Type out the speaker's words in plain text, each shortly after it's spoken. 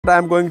I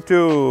am going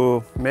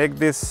to make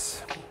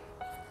this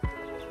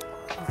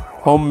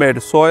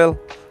homemade soil.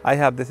 I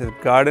have this is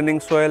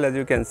gardening soil, as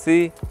you can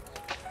see.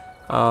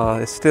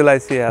 Still I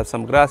see I have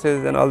some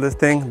grasses and all this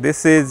thing.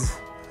 This is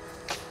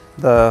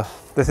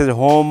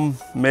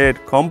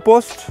homemade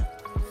compost,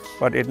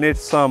 but it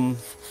needs some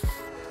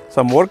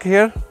work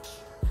here.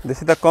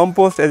 This is the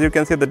compost. As you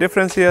can see the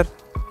difference here,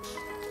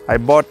 I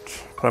bought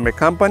from a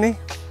company,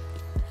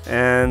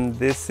 and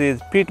this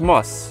is peat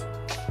moss.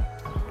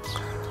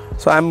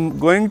 So I am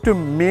going to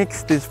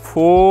mix these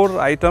 4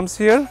 items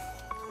here,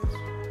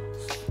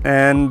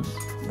 and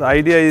the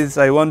idea is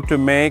I want to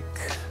make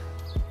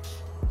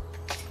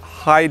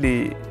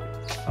highly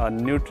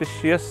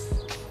nutritious,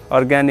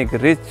 organic,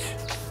 rich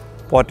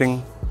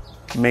potting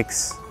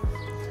mix,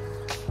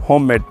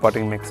 homemade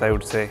potting mix, I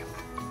would say,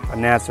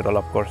 natural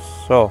of course.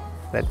 So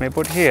let me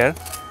put here.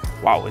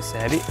 Wow, it's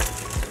heavy.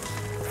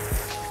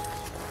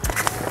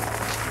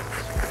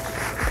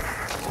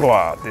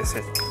 Wow, this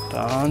is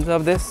tons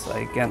of this.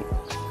 I can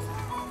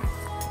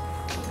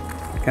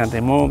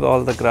remove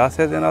all the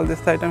grasses and all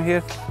this item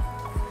here.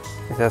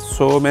 It has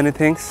so many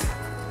things.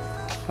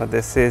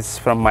 This is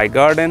from my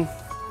garden,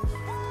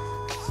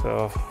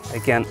 so I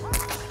can.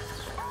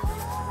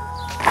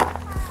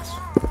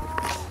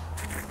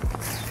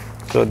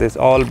 So this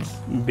all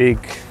big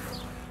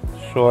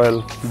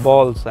soil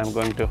balls I'm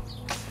going to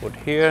put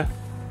here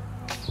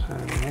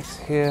and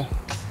next here.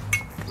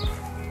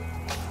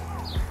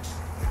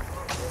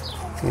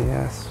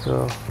 Yes,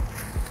 so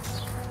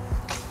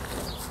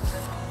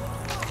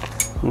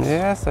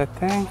yes, I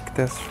think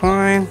that's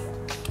fine.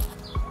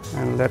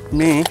 And let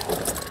me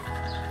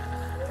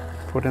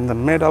put in the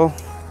middle.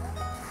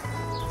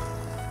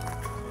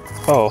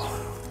 Oh,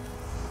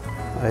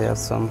 I have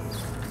some.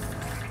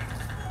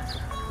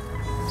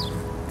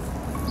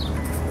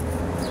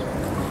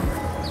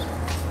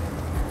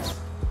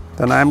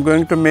 Then I'm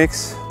going to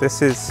mix.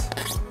 This is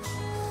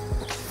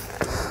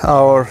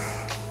our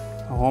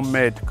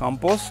homemade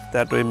compost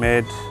that we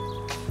made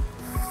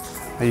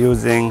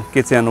using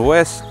kitchen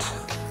waste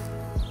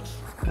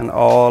and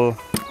all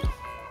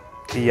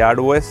yard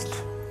waste.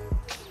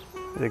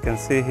 You can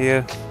see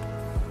here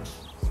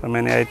so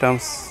many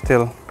items.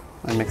 Still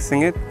I'm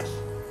mixing it,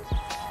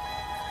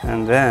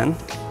 and then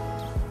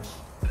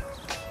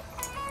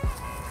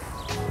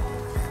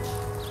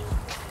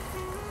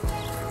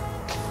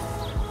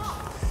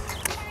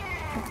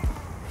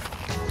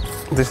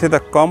this is the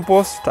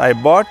compost I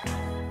bought.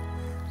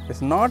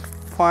 It's not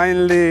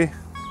finely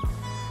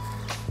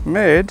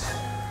made,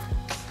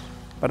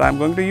 but I'm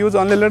going to use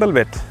only a little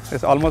bit.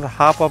 It's almost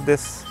half of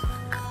this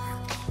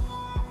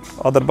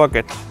other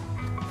bucket,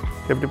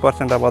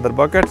 50% of other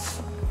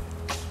buckets.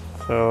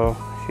 So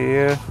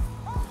here,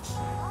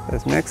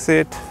 let's mix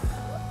it.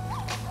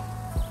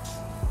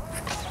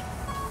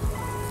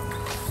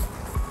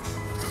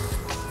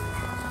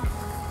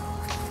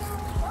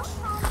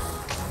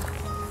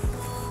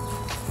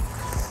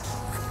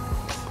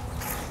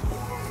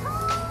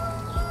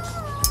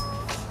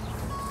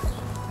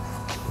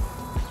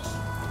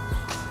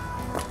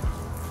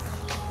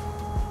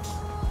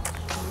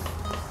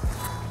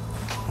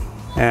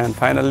 And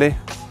finally,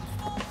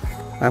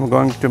 I'm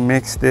going to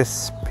mix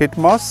this peat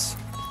moss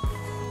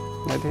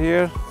right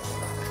here.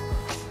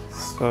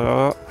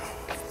 So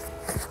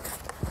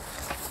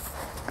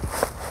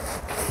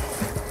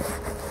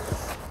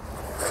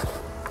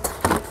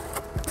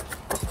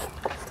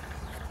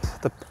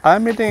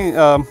I'm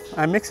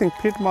mixing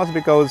peat moss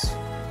because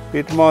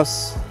peat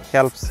moss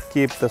helps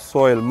keep the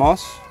soil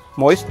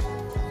moist,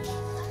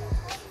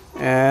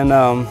 and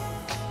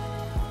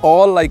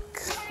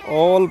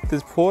all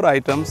these 4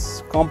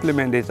 items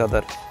complement each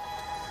other,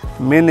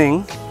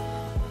 meaning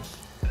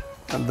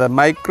the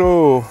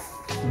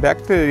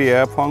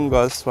microbacteria,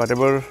 fungus,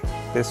 whatever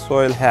this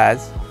soil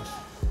has,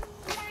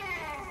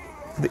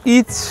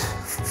 each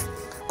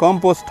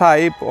compost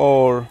type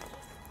or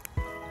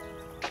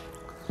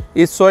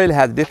each soil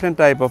has different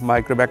type of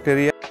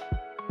microbacteria.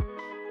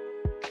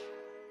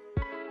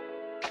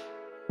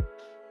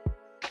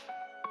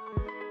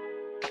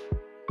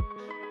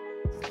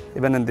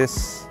 Even in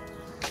this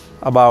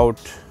about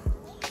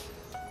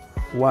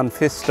 1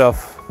 fist of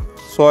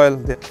soil,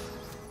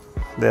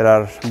 there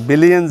are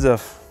billions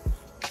of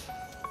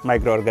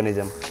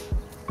microorganisms.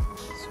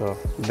 So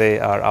they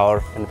are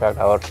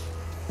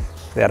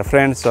they are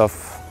friends of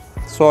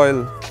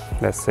soil,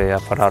 let's say,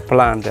 for our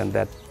plant, and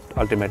that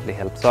ultimately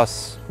helps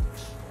us.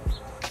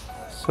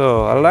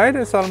 So alright,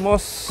 it's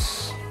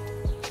almost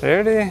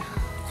ready.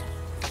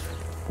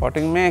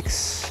 Potting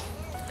mix,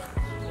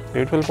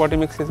 beautiful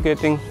potting mix is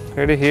getting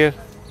ready here.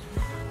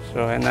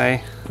 So when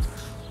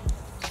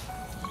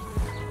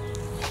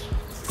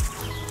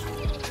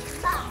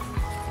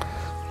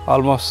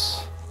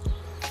almost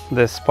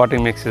this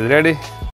potting mix is ready.